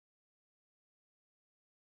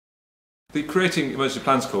The Creating Emergency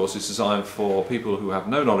Plans course is designed for people who have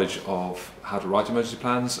no knowledge of how to write emergency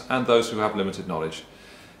plans and those who have limited knowledge.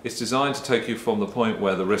 It's designed to take you from the point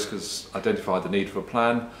where the risk has identified the need for a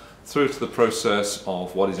plan through to the process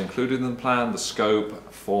of what is included in the plan, the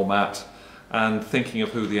scope, format, and thinking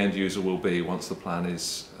of who the end user will be once the plan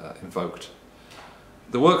is invoked.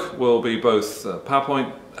 The work will be both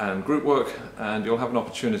PowerPoint and group work, and you'll have an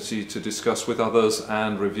opportunity to discuss with others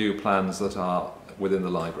and review plans that are within the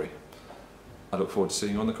library. I look forward to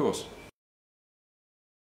seeing you on the course.